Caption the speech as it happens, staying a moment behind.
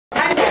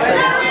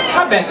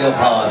beg your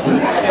pardon.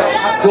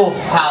 You're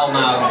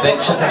foul-mouthed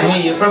bitch, I can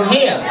hear you from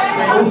here.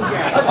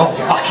 Oh,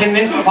 fucking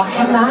this,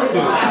 fucking that.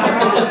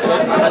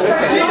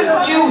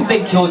 Do you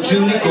think you're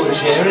Julie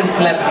Goodyear in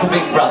Celebrity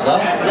Big Brother?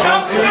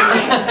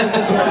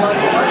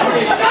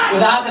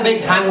 Without the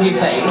big hangy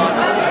face.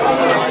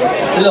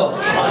 Look,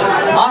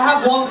 I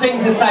have one thing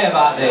to say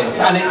about this,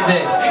 and it's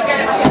this.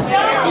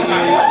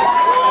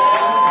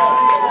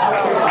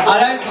 I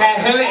don't care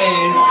who it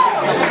is,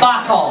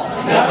 back off.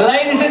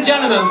 Ladies and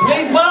gentlemen,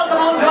 please welcome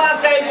onto our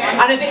stage,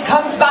 and if it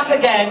comes back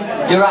again,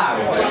 you're out.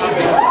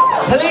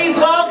 Please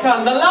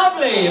welcome the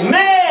lovely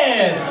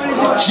Miss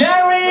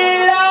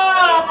Jerry Love!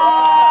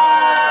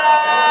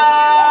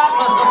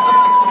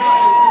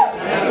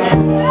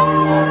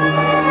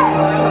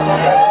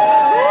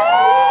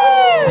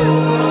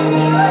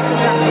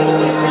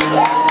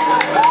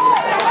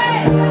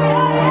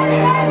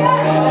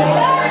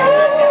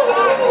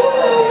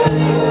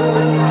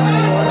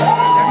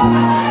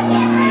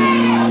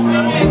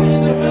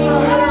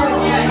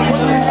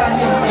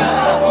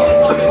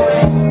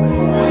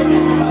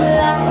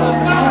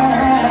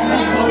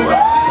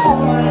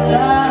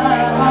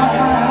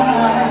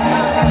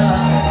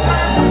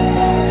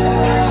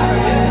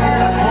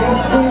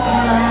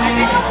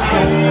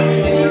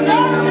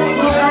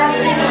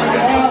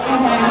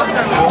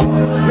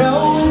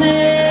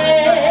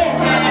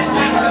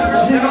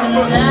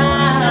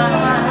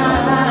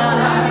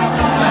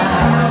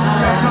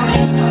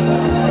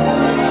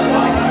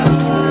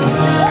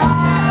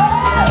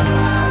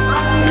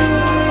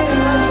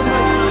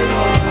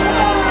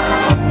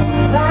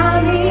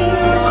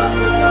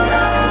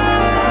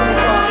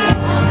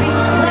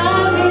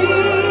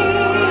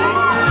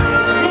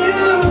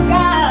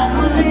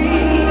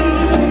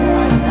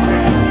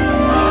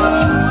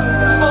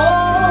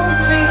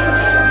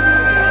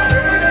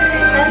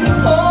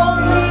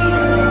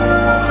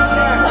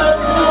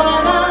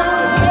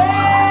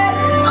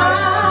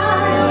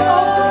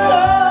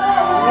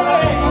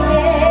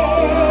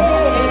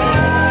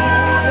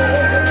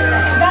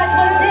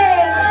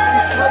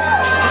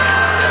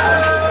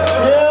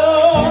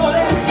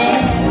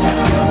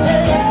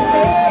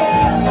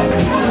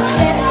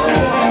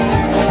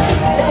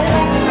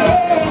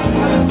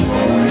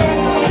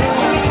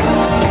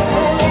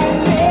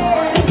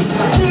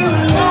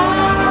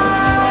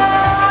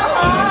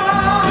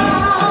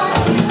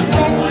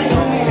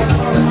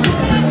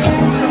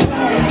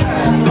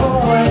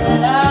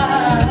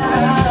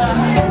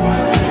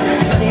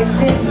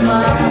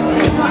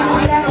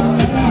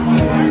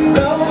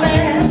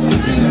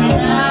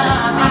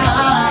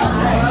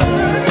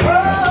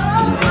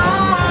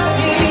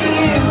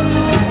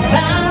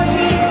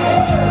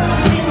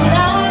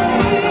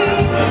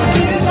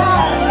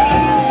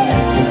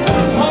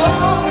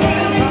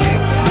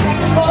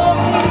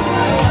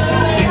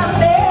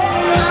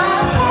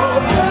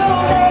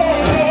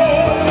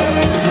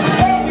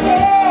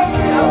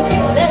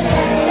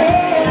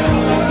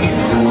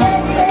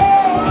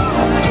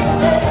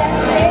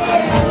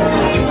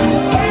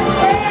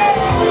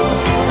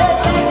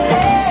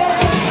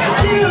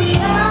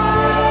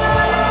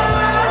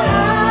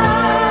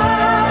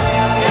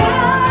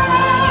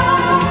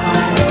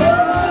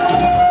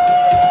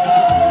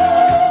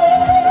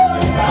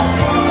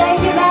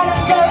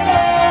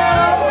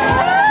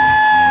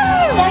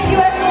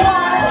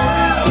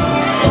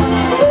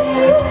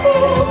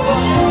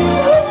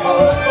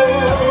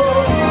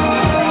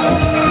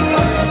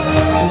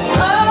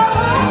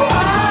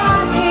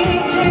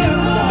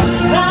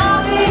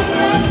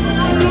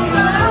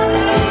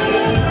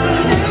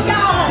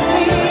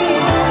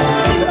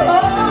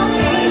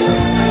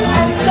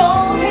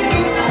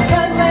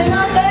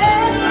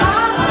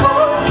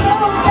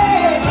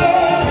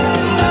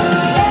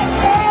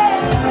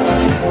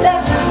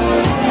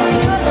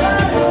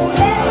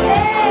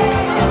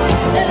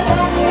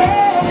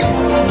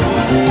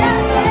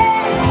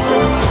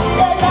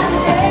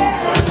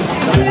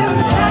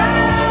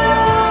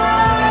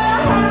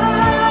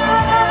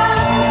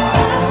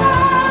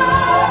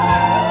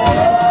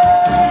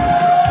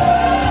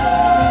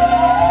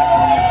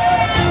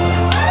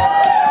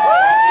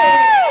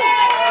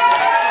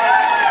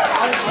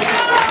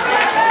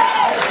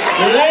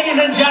 Ladies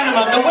and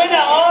gentlemen, the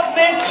winner of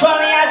Miss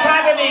Tronny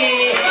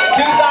Academy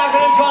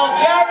 2012,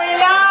 Jerry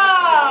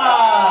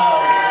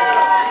Love!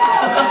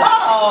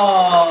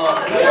 Oh,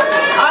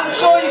 I'm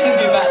sure you can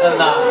do better than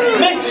that.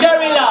 Miss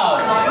Jerry Love!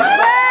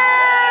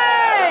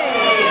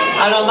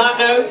 And on that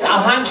note,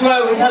 I'll hand you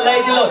over to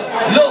Lady Love.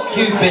 Look,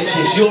 you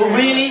bitches, you're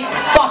really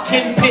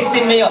fucking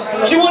pissing me off.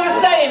 Do you want to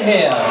stay in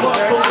here?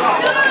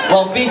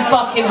 Well, be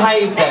fucking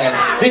haved then.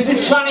 This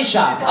is Tranny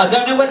Shack. I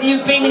don't know whether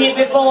you've been here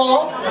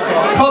before.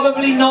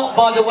 Probably not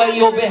by the way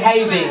you're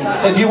behaving.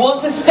 If you want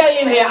to stay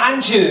in here,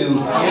 and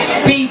you,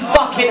 be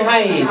fucking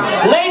haved.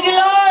 Lady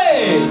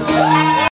Lloyd!